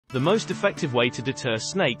The most effective way to deter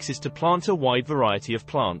snakes is to plant a wide variety of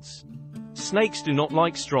plants. Snakes do not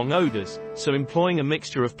like strong odors, so employing a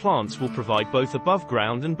mixture of plants will provide both above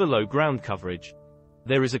ground and below ground coverage.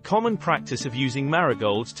 There is a common practice of using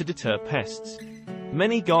marigolds to deter pests.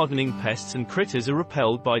 Many gardening pests and critters are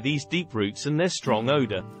repelled by these deep roots and their strong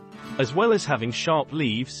odor. As well as having sharp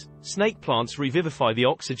leaves, snake plants revivify the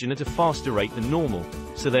oxygen at a faster rate than normal,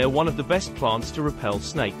 so they are one of the best plants to repel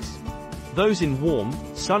snakes. Those in warm,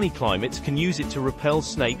 sunny climates can use it to repel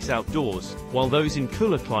snakes outdoors, while those in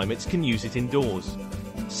cooler climates can use it indoors.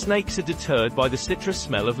 Snakes are deterred by the citrus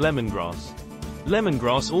smell of lemongrass.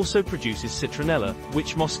 Lemongrass also produces citronella,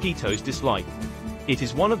 which mosquitoes dislike. It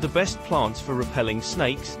is one of the best plants for repelling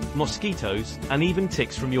snakes, mosquitoes, and even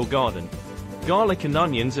ticks from your garden. Garlic and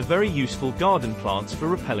onions are very useful garden plants for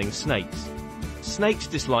repelling snakes. Snakes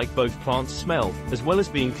dislike both plants' smell, as well as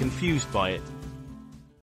being confused by it.